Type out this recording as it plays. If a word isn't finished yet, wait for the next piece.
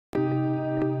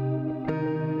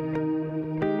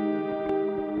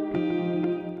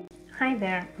Hi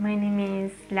there, my name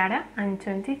is Lara, I'm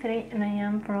 23 and I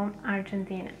am from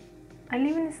Argentina. I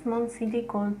live in a small city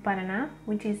called Paraná,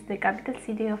 which is the capital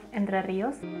city of Entre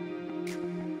Rios.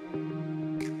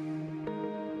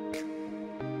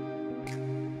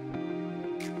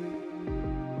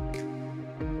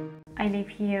 I live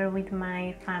here with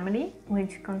my family,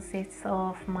 which consists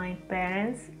of my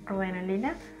parents, Ruben and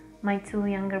Lila, my two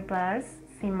younger brothers,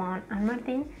 Simon and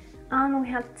Martin, and we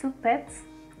have two pets,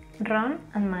 Ron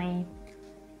and Mai.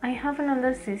 I have an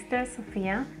older sister,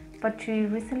 Sofia, but she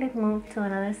recently moved to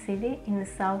another city in the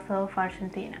south of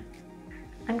Argentina.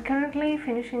 I'm currently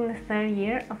finishing the third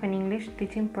year of an English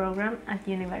teaching program at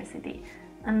university,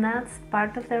 and that's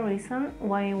part of the reason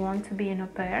why I want to be an au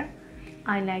pair.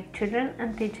 I like children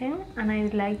and teaching, and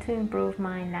I'd like to improve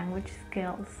my language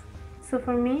skills. So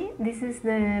for me, this is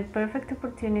the perfect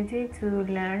opportunity to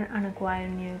learn and acquire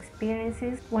new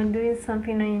experiences while doing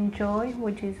something I enjoy,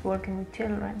 which is working with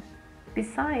children.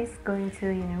 Besides going to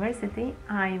university,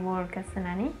 I work as a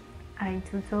nanny, I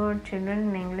tutor children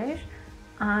in English,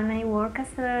 and I work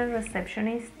as a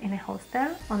receptionist in a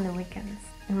hostel on the weekends.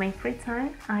 In my free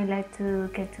time, I like to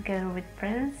get together with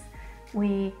friends.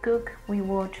 We cook, we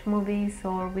watch movies,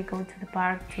 or we go to the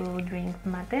park to drink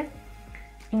mate.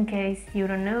 In case you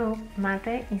don't know,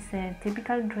 mate is a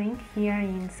typical drink here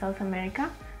in South America.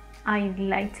 I'd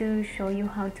like to show you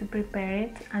how to prepare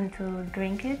it and to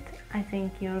drink it. I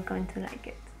think you're going to like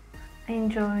it. I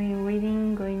enjoy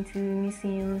reading, going to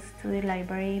museums, to the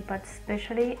library, but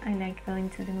especially I like going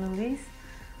to the movies.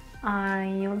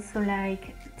 I also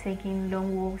like taking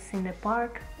long walks in the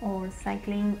park, or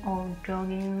cycling or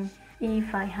jogging.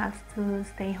 If I have to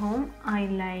stay home, I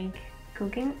like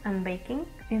cooking and baking.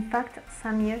 In fact,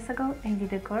 some years ago I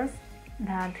did a course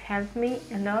that helped me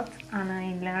a lot and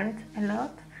I learned a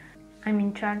lot. I'm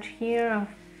in charge here of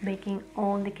baking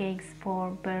all the cakes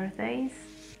for birthdays,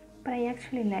 but I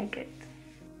actually like it.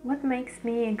 What makes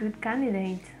me a good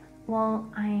candidate? Well,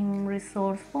 I'm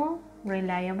resourceful,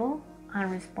 reliable,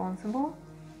 and responsible.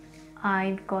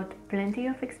 I've got plenty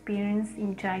of experience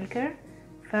in childcare.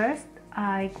 First,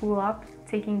 I grew up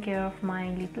taking care of my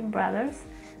little brothers,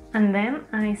 and then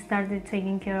I started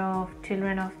taking care of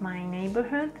children of my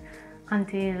neighborhood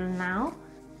until now.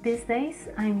 These days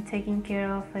I'm taking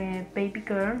care of a baby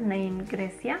girl named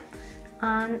Grecia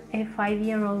and a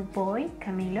 5-year-old boy,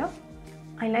 Camilo.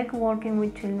 I like working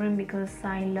with children because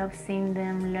I love seeing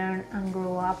them learn and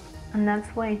grow up, and that's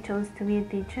why I chose to be a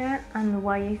teacher and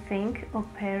why I think au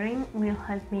pairing will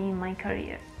help me in my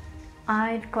career.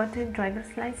 I've got a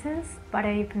driver's license, but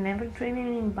I've never driven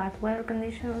in bad weather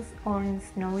conditions or in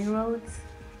snowy roads.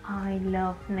 I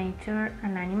love nature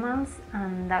and animals,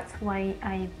 and that's why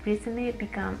I've recently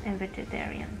become a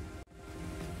vegetarian.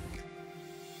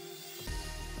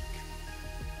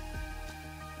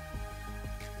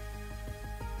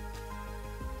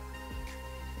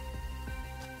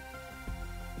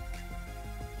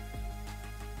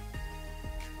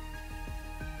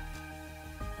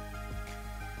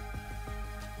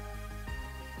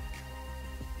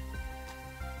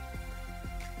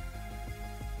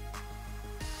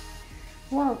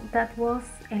 Well, that was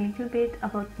a little bit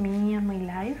about me and my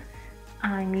life.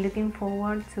 I'm looking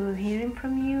forward to hearing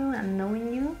from you and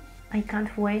knowing you. I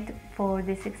can't wait for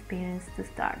this experience to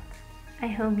start. I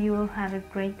hope you will have a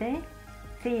great day.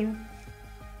 See you!